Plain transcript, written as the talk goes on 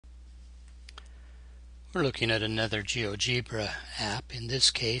We're looking at another GeoGebra app. In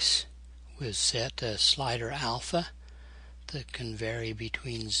this case, we've set a slider alpha that can vary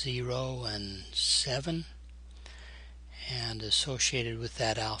between 0 and 7, and associated with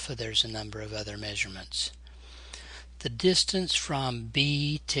that alpha there's a number of other measurements. The distance from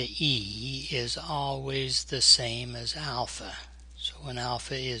B to E is always the same as alpha. So when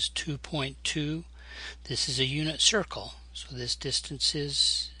alpha is 2.2, this is a unit circle, so this distance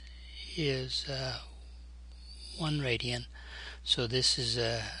is 1 radian, so this is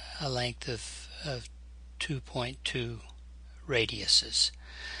a length of 2.2 radiuses,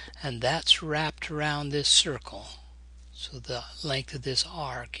 and that's wrapped around this circle, so the length of this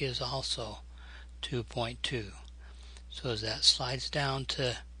arc is also 2.2. So as that slides down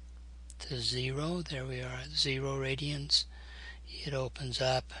to 0, there we are at 0 radians, it opens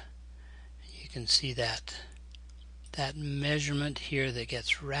up. You can see that measurement here that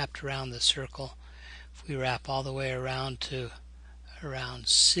gets wrapped around the circle. If we wrap all the way around to around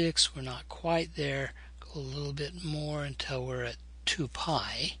 6, we're not quite there. Go a little bit more until we're at 2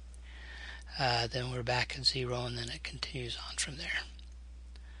 pi. Then we're back at 0, and then it continues on from there.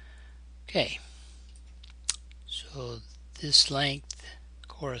 Okay, so this length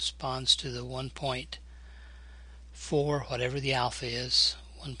corresponds to the 1.4, whatever the alpha is,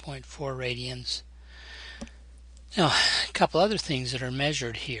 1.4 radians. Now, a couple other things that are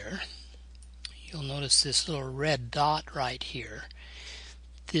measured here. You'll notice this little red dot right here.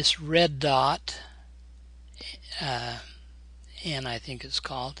 This red dot, N I think it's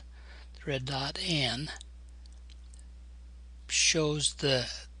called, the red dot N, shows the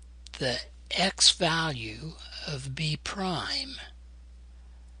x value of B prime.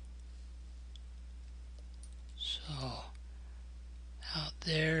 So out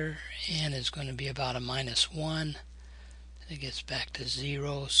there, N is going to be about a -1. It gets back to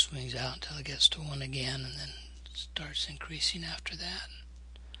 0, swings out until it gets to 1 again, and then starts increasing after that.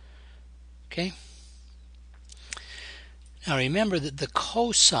 Okay? Now remember that the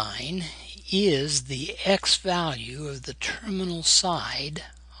cosine is the x value of the terminal side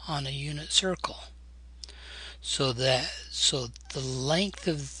on a unit circle. So the length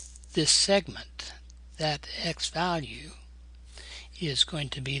of this segment, that x value, is going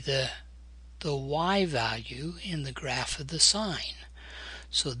to be the y value in the graph of the sine.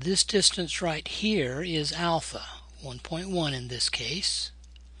 So this distance right here is alpha, 1.1 in this case,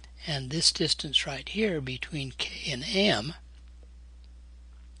 and this distance right here between k and m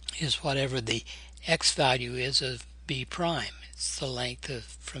is whatever the x value is of B prime. It's the length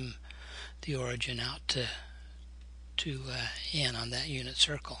from the origin out to n on that unit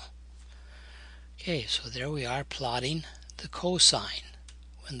circle. Okay, so there we are plotting the cosine.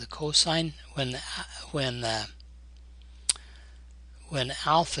 When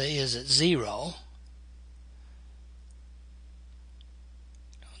alpha is at 0,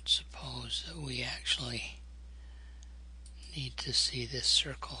 don't suppose that we actually need to see this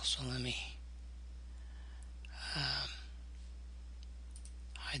circle, so let me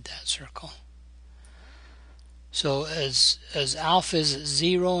hide that circle. So as alpha is at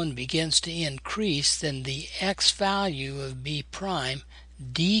 0 and begins to increase, then the x value of B prime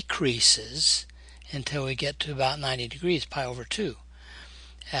decreases until we get to about 90 degrees, pi over 2.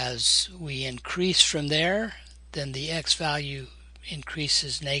 As we increase from there, then the x value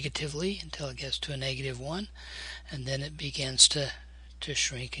increases negatively until it gets to a -1, and then it begins to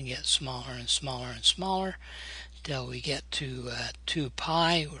shrink and get smaller and smaller and smaller until we get to 2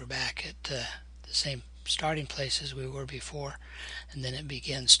 pi. We're back at the same starting place as we were before, and then it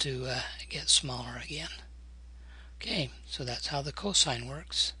begins to get smaller again. Okay, so that's how the cosine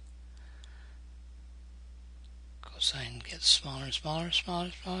works. Cosine gets smaller and smaller, smaller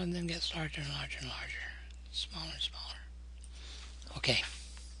and smaller, and then gets larger and larger and larger, smaller and smaller. Okay.